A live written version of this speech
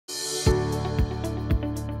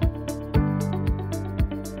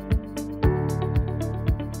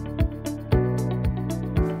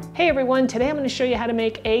Hey everyone, today I'm going to show you how to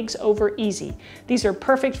make eggs over easy. These are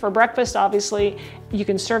perfect for breakfast, obviously. You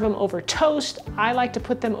can serve them over toast. I like to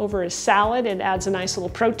put them over a salad. It adds a nice little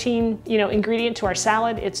protein, ingredient to our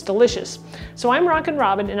salad. It's delicious. So I'm Rockin'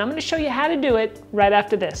 Robin, and I'm going to show you how to do it right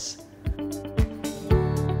after this.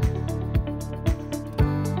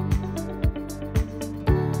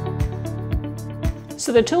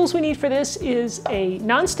 So the tools we need for this is a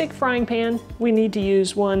non-stick frying pan. We need to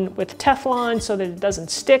use one with Teflon so that it doesn't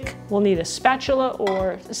stick. We'll need a spatula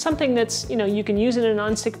or something that's, you can use in a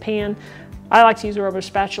non-stick pan. I like to use a rubber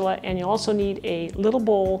spatula, and you also need a little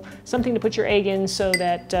bowl, something to put your egg in so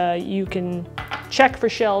that you can check for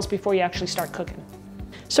shells before you actually start cooking.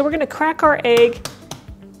 So we're gonna crack our egg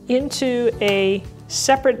into a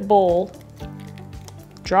separate bowl,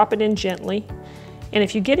 drop it in gently. And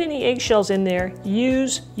if you get any eggshells in there,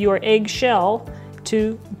 use your eggshell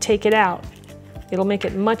to take it out. It'll make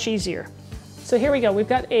it much easier. So here we go. We've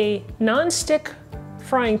got a non-stick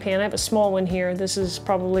frying pan. I have a small one here. This is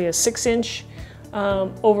probably a 6-inch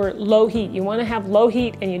over low heat. You want to have low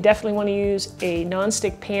heat, and you definitely want to use a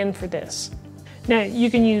non-stick pan for this. Now you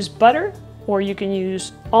can use butter, or you can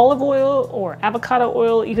use olive oil or avocado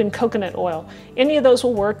oil, even coconut oil. Any of those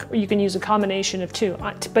will work, or you can use a combination of two.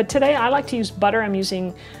 But today I like to use butter. I'm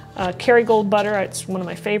using Kerrygold butter. It's one of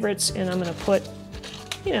my favorites, and I'm gonna put,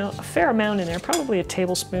 a fair amount in there, probably a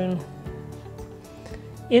tablespoon,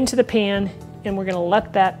 into the pan, and we're gonna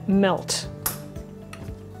let that melt.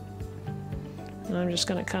 And I'm just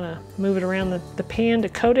gonna kind of move it around the pan to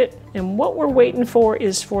coat it. And what we're waiting for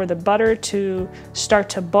is for the butter to start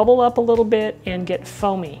to bubble up a little bit and get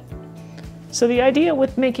foamy. So the idea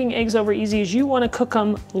with making eggs over easy is you want to cook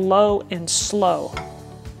them low and slow.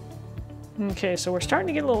 Okay, so we're starting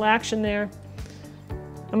to get a little action there.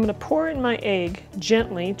 I'm gonna pour in my egg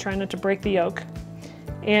gently, trying not to break the yolk.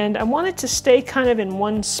 And I want it to stay kind of in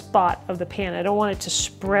one spot of the pan. I don't want it to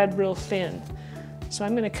spread real thin. So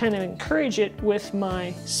I'm going to kind of encourage it with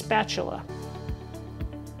my spatula.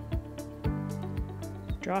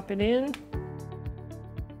 Drop it in.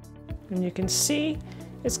 And you can see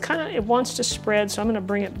it wants to spread, so I'm going to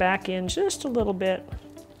bring it back in just a little bit.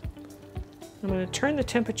 I'm going to turn the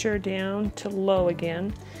temperature down to low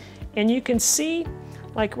again. And you can see,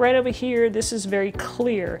 like right over here, this is very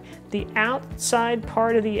clear. The outside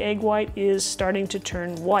part of the egg white is starting to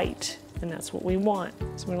turn white. And that's what we want.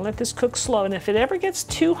 So we're gonna let this cook slow, and if it ever gets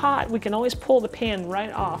too hot, we can always pull the pan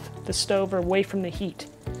right off the stove or away from the heat.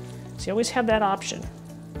 So you always have that option.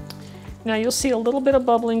 Now you'll see a little bit of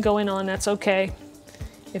bubbling going on, that's okay.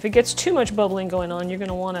 If it gets too much bubbling going on, you're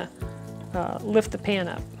gonna wanna lift the pan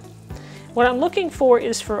up. What I'm looking for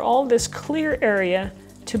is for all this clear area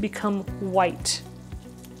to become white.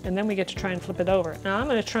 And then we get to try and flip it over. Now I'm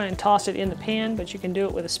gonna try and toss it in the pan, but you can do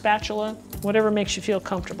it with a spatula, whatever makes you feel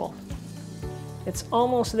comfortable. It's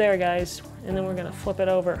almost there, guys, and then we're gonna flip it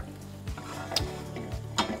over.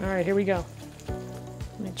 All right, here we go.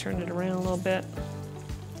 Let me turn it around a little bit.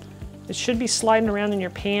 It should be sliding around in your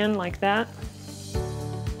pan like that.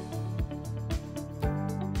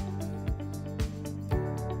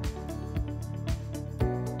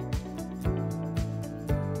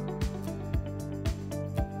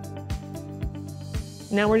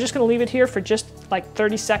 Now we're just gonna leave it here for just like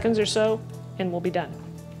 30 seconds or so, and we'll be done.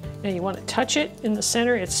 Now you want to touch it in the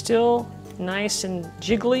center. It's still nice and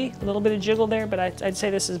jiggly, a little bit of jiggle there, but I'd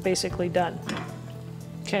say this is basically done.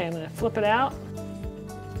 Okay, I'm going to flip it out.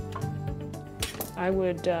 I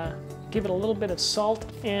would give it a little bit of salt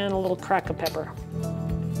and a little crack of pepper.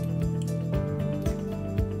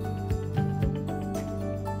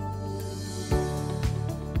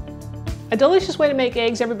 A delicious way to make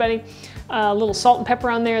eggs, everybody. A little salt and pepper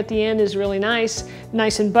on there at the end is really nice.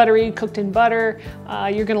 Nice and buttery, cooked in butter.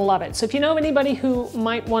 You're gonna love it. So if you know of anybody who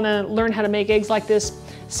might wanna learn how to make eggs like this,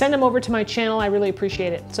 send them over to my channel. I really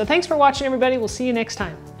appreciate it. So thanks for watching, everybody. We'll see you next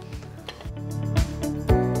time.